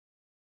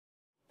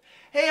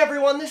Hey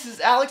everyone, this is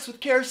Alex with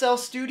Carousel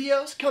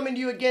Studios coming to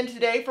you again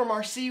today from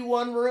our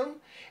C1 room.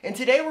 And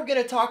today we're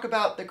going to talk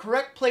about the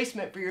correct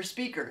placement for your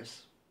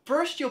speakers.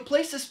 First, you'll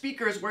place the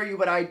speakers where you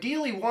would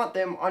ideally want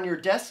them on your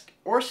desk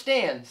or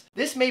stands.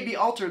 This may be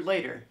altered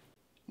later.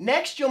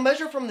 Next, you'll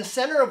measure from the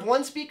center of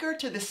one speaker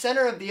to the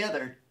center of the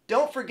other.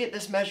 Don't forget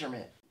this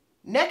measurement.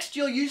 Next,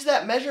 you'll use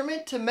that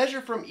measurement to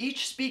measure from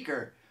each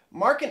speaker.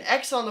 Mark an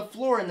X on the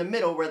floor in the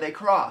middle where they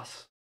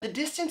cross. The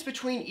distance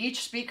between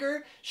each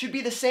speaker should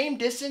be the same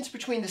distance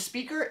between the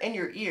speaker and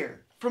your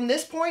ear. From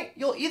this point,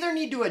 you'll either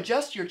need to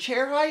adjust your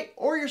chair height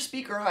or your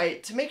speaker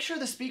height to make sure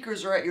the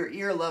speakers are at your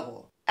ear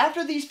level.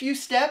 After these few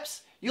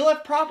steps, you'll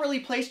have properly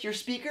placed your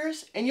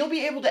speakers and you'll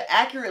be able to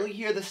accurately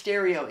hear the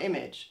stereo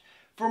image.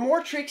 For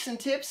more tricks and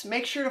tips,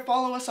 make sure to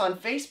follow us on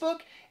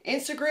Facebook,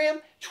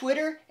 Instagram,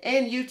 Twitter,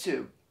 and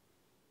YouTube.